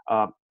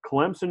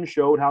 Clemson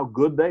showed how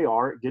good they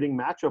are at getting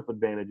matchup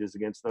advantages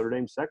against Notre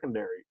Dame's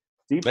secondary.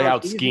 They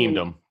out-schemed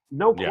them.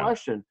 No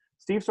question.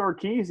 Steve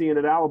Sarkisian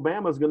at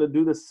Alabama is going to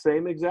do the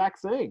same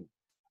exact thing.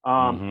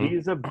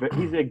 He's a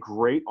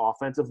great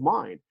offensive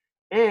mind.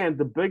 And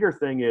the bigger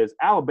thing is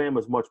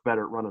Alabama's much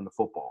better at running the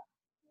football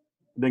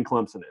than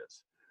Clemson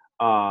is.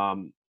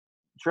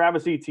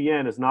 Travis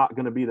Etienne is not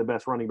going to be the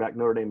best running back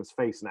Notre Dame has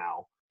faced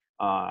now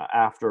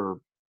after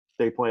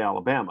they play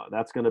Alabama.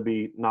 That's going to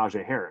be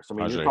Najee Harris.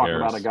 You're talking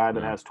about a guy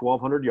that has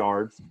 1,200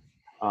 yards.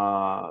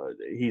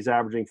 He's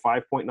averaging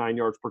 5.9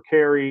 yards per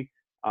carry.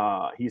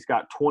 He's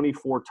got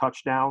 24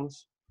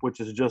 touchdowns, which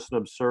is just an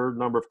absurd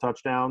number of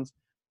touchdowns.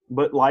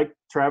 But like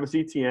Travis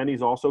Etienne,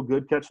 he's also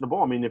good catching the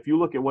ball. If you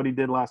look at what he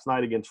did last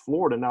night against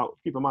Florida, now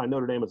keep in mind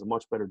Notre Dame is a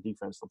much better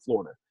defense than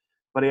Florida.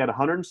 But he had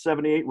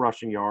 178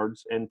 rushing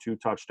yards and 2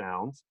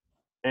 touchdowns.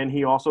 And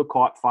he also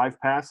caught 5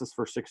 passes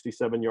for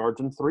 67 yards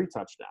and 3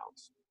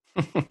 touchdowns.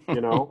 That's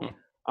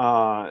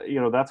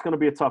going to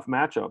be a tough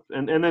matchup.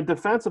 And then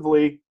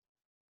defensively,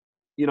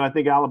 I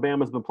think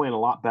Alabama's been playing a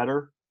lot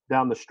better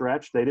down the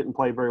stretch. They didn't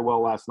play very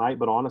well last night,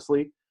 but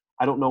honestly,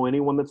 I don't know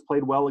anyone that's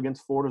played well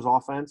against Florida's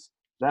offense.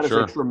 That is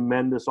a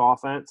tremendous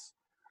offense.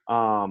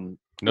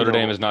 Notre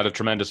Dame is not a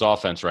tremendous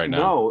offense right now.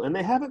 No, and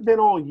they haven't been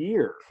all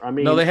year.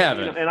 No, they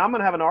haven't. And I'm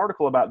going to have an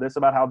article about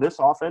how this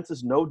offense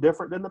is no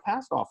different than the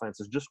past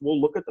offenses. Just we'll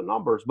look at the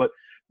numbers. But,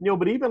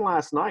 but even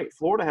last night,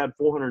 Florida had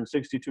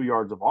 462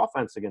 yards of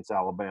offense against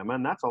Alabama,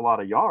 and that's a lot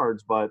of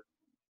yards, but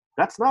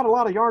that's not a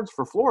lot of yards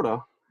for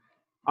Florida.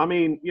 I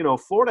mean,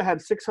 Florida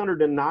had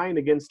 609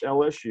 against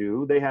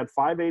LSU. They had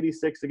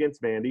 586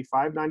 against Vandy,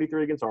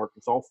 593 against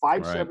Arkansas,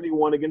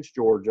 571 against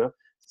Georgia,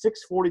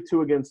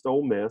 642 against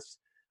Ole Miss.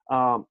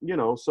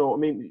 So I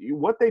mean,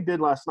 what they did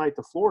last night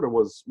to Florida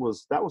was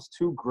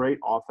two great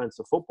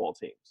offensive football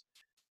teams.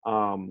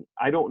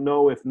 I don't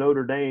know if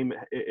Notre Dame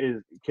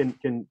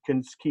can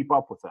keep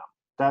up with them.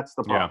 That's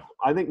the problem.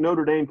 Yeah. I think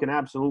Notre Dame can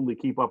absolutely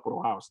keep up with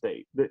Ohio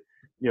State.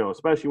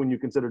 Especially when you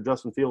consider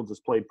Justin Fields has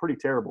played pretty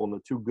terrible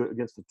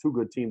against the two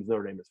good teams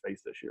Notre Dame has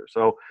faced this year.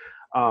 So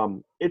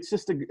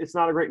it's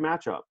not a great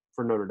matchup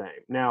for Notre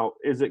Dame. Now,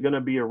 is it going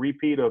to be a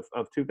repeat of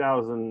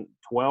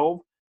 2012?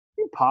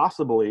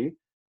 Possibly.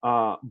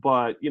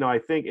 But I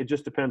think it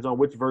just depends on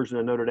which version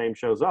of Notre Dame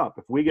shows up.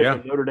 If we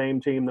get the Notre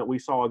Dame team that we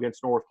saw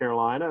against North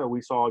Carolina, or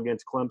we saw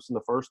against Clemson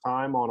the first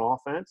time on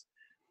offense,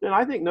 then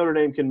I think Notre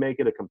Dame can make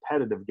it a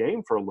competitive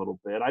game for a little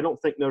bit. I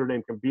don't think Notre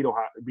Dame can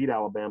beat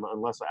Alabama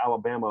unless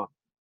Alabama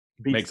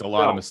makes a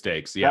lot of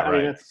mistakes. Yeah, I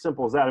mean, it's as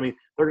simple as that. I mean,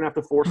 they're going to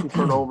have to force some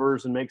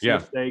turnovers and make some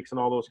mistakes and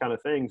all those kind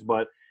of things.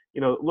 But,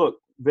 look,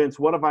 Vince,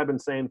 what have I been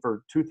saying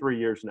for 2-3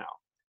 years now?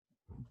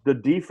 The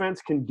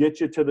defense can get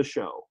you to the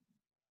show.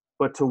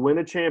 But to win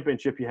a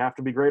championship, you have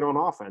to be great on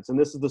offense. And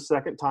this is the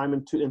second time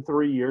in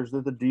 3 years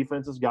that the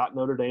defense has got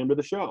Notre Dame to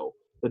the show.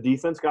 The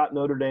defense got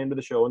Notre Dame to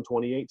the show in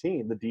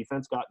 2018. The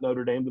defense got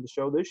Notre Dame to the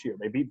show this year.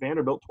 They beat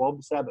Vanderbilt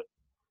 12-7.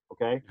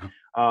 Okay,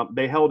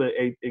 they held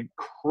a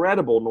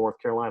incredible North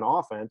Carolina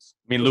offense.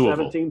 I mean,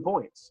 Louisville. 17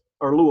 points.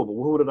 Or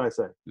Louisville. Who did I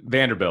say?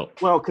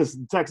 Vanderbilt. Well, because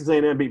Texas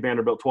A&M beat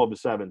Vanderbilt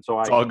 12-7. So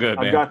it's all good,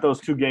 I've got those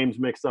two games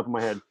mixed up in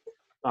my head.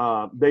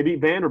 They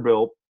beat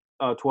Vanderbilt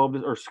 12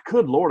 or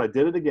good Lord, I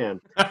did it again.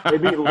 They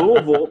beat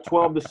Louisville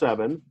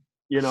 12-7.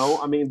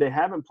 I mean, they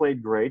haven't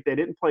played great. They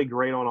didn't play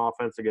great on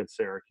offense against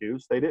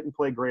Syracuse. They didn't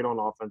play great on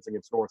offense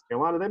against North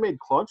Carolina. They made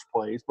clutch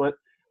plays, but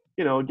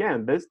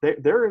again,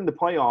 they're in the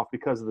playoff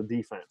because of the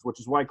defense, which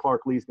is why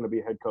Clark Lee's going to be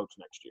a head coach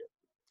next year.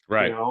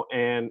 Right.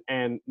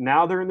 And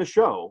now they're in the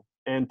show,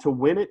 and to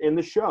win it in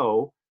the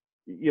show,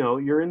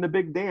 you're in the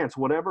big dance,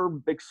 whatever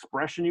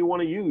expression you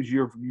want to use.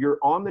 You're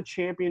on the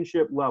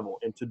championship level,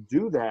 and to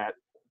do that,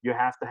 you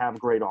have to have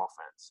great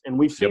offense. And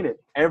we've seen it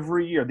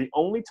every year. The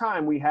only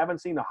time we haven't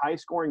seen a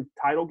high-scoring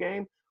title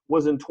game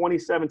was in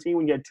 2017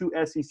 when you had two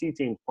SEC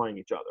teams playing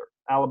each other,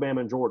 Alabama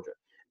and Georgia.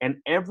 And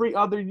every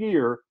other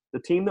year, the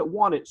team that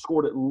won it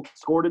scored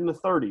in the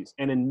 30s.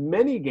 And in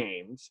many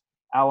games,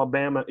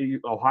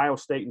 Ohio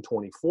State in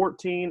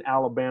 2014,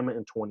 Alabama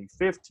in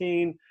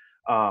 2015,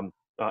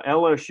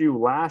 LSU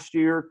last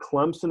year,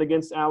 Clemson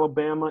against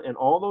Alabama, and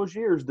all those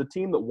years, the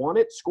team that won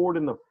it scored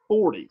in the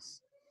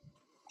 40s.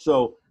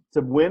 So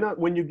to win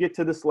when you get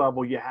to this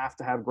level, you have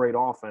to have great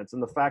offense.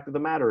 And the fact of the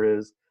matter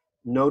is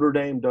Notre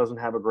Dame doesn't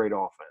have a great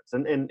offense.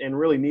 And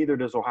really neither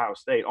does Ohio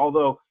State.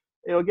 Although,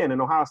 again,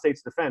 in Ohio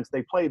State's defense,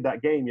 they played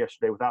that game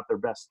yesterday without their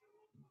best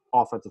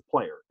offensive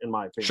player, in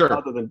my opinion,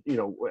 other than,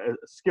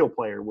 a skill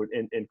player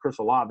in Chris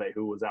Olave,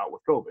 who was out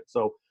with COVID.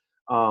 So,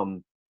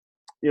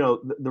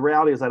 the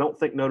reality is I don't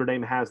think Notre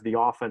Dame has the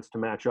offense to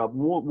match up.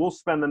 We'll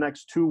spend the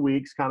next 2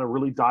 weeks kind of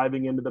really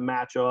diving into the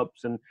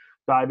matchups and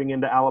diving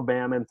into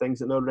Alabama and things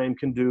that Notre Dame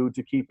can do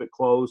to keep it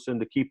close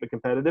and to keep it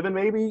competitive and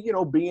maybe,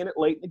 be in it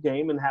late in the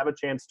game and have a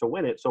chance to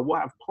win it. So we'll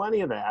have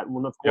plenty of that.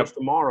 And of course,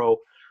 tomorrow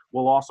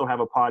we'll also have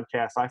a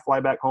podcast. I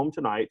fly back home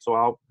tonight, so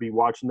I'll be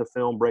watching the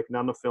film, breaking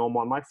down the film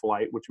on my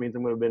flight, which means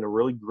I'm going to be in a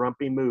really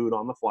grumpy mood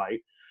on the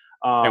flight.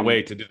 Can't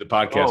wait to do the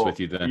podcast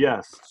with you then.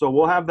 Yes. So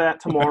we'll have that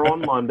tomorrow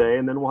on Monday,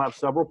 and then we'll have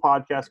several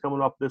podcasts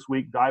coming up this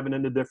week, diving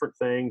into different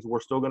things.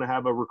 We're still going to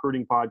have a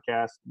recruiting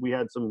podcast. We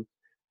had some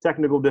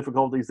technical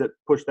difficulties that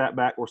pushed that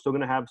back. We're still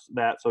going to have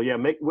that. So,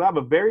 we'll have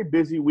a very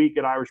busy week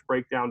at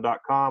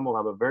irishbreakdown.com. We'll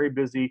have a very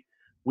busy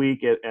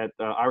week at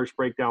Irish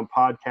Breakdown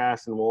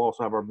Podcast, and we'll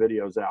also have our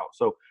videos out.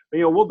 So,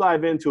 we'll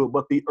dive into it.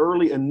 But the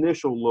early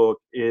initial look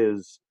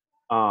is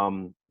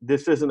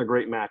this isn't a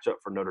great matchup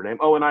for Notre Dame.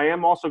 Oh, and I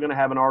am also going to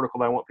have an article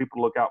that I want people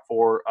to look out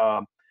for.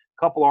 A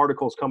couple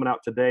articles coming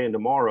out today and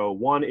tomorrow.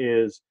 One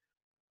is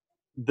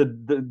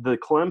the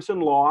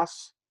Clemson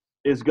loss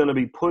is going to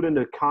be put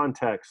into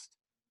context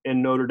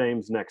in Notre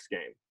Dame's next game.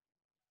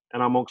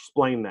 And I'm going to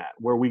explain that,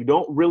 where we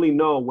don't really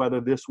know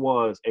whether this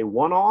was a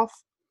one-off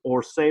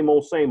or same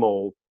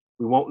old.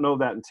 We won't know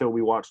that until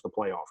we watch the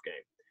playoff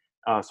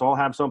game. So I'll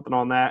have something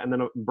on that. And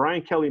then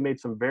Brian Kelly made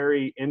some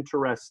very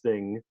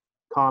interesting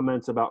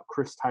comments about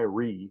Chris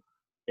Tyree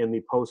in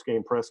the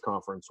post-game press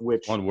conference,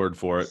 which one word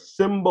for it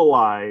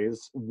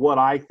symbolize what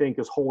I think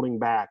is holding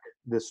back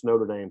this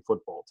Notre Dame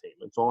football team.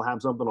 And so I'll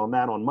have something on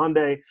that on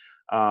Monday.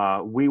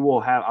 I'll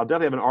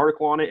definitely have an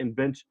article on it, and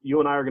Vince, you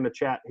and I are going to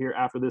chat here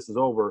after this is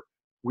over.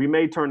 We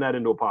may turn that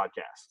into a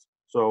podcast.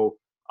 So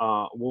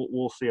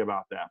we'll see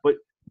about that. But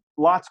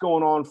lots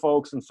going on,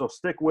 folks, and so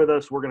stick with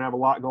us. We're going to have a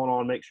lot going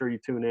on. Make sure you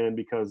tune in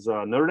because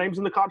Notre Dame's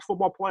in the college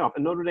football playoff,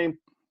 and Notre Dame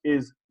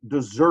is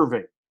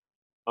deserving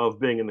of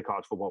being in the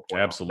college football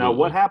playoff. Absolutely. Now,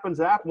 what happens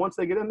once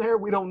they get in there,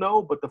 we don't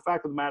know. But the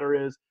fact of the matter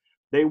is,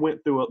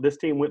 this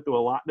team went through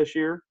a lot this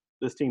year.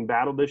 This team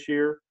battled this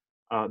year.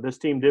 This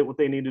team did what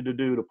they needed to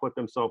do to put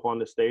themselves on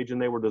the stage,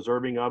 and they were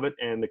deserving of it,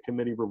 and the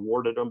committee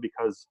rewarded them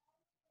because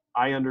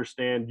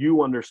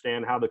you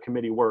understand how the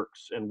committee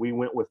works, and we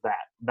went with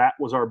that. That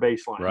was our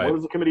baseline. Right. What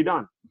has the committee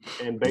done?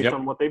 And based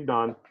on what they've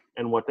done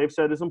and what they've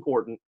said is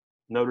important,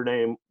 Notre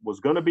Dame was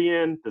going to be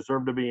in,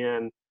 deserved to be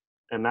in,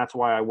 and that's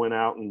why I went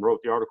out and wrote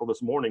the article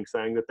this morning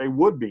saying that they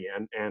would be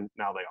in, and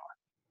now they are.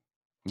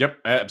 Yep,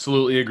 I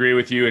absolutely agree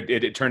with you.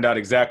 It turned out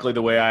exactly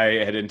the way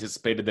I had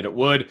anticipated that it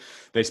would.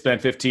 They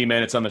spent 15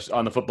 minutes on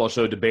the football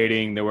show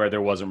debating where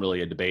there wasn't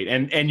really a debate,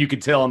 and you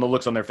could tell on the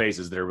looks on their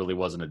faces there really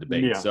wasn't a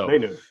debate. Yeah, so they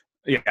knew.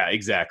 Yeah,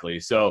 exactly.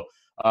 So,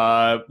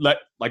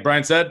 like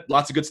Brian said,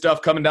 lots of good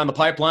stuff coming down the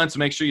pipeline. So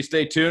make sure you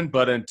stay tuned.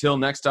 But until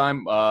next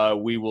time,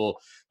 we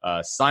will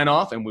sign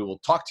off, and we will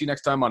talk to you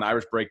next time on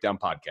Irish Breakdown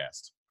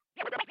Podcast.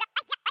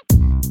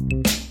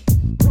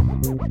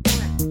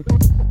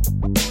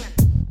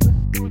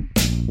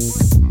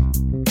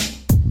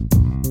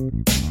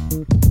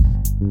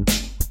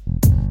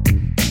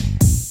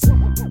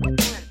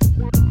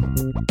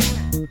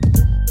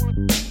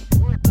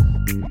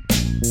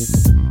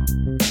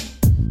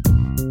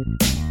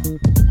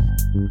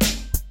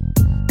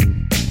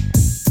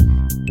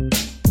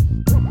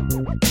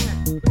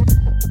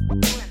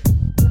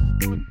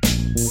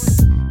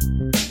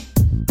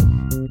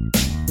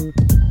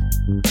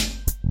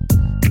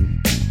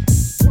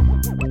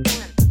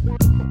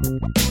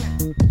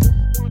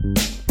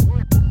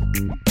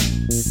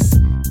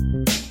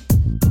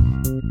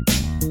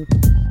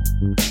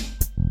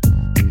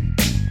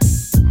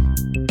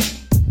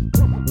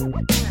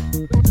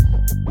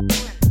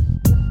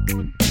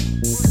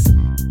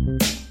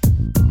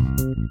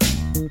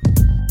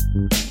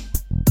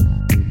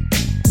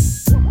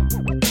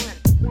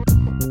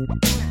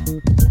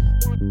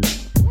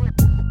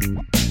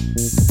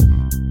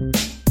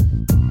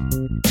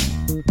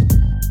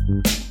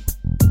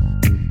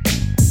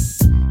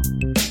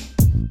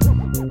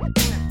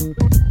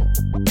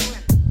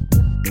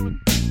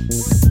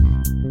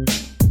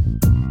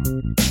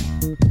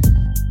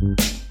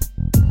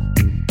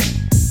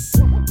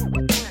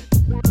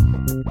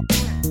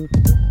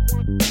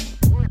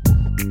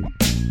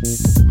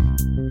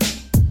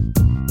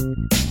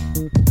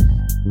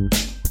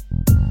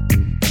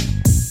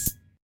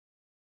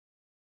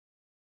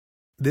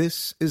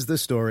 This is the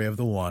story of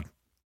the one.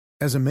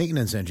 As a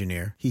maintenance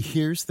engineer, he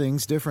hears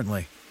things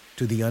differently.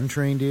 To the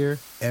untrained ear,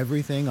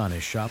 everything on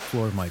his shop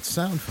floor might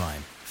sound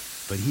fine,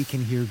 but he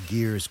can hear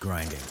gears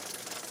grinding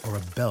or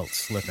a belt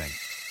slipping.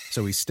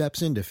 So he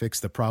steps in to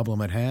fix the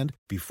problem at hand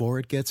before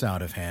it gets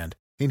out of hand.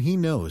 And he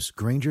knows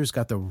Grainger's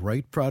got the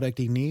right product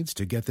he needs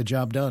to get the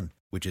job done,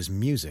 which is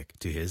music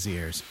to his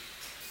ears.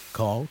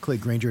 Call,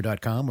 click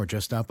Grainger.com, or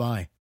just stop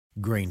by.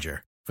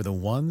 Grainger, for the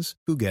ones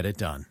who get it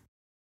done.